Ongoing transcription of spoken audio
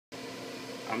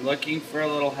I'm looking for a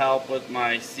little help with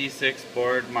my C6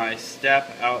 board. My step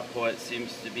output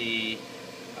seems to be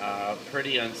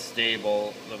pretty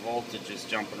unstable. The voltage is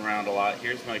jumping around a lot.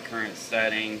 Here's my current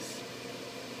settings.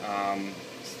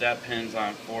 Step pins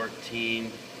on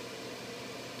 14.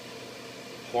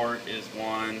 Port is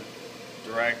 1.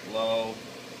 Direct low.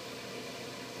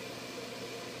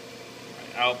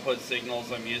 My output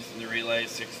signals, I'm using the relay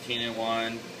 16 and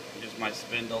 1. Here's my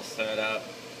spindle setup.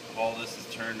 All this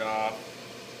is turned off.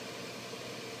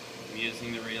 I'm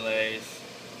using the relays.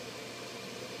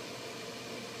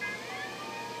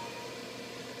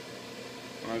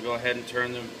 I'm going to go ahead and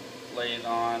turn the lathe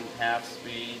on half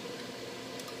speed.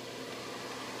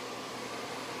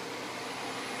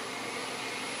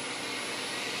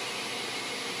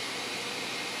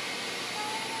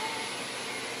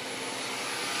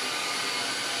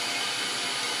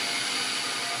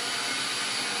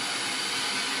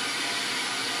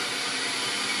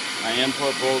 My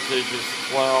input voltage is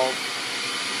 12.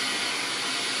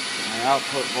 My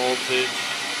output voltage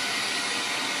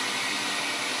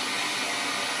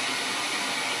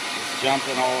is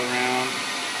jumping all around.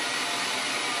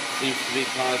 Seems to be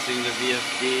causing the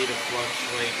VFD to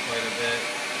fluctuate quite a bit.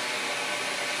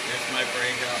 There's my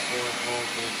breakout board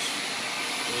voltage,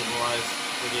 stabilized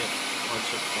pretty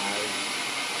much at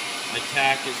 5. My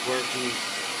tack is working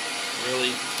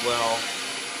really well.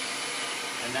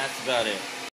 And that's about it.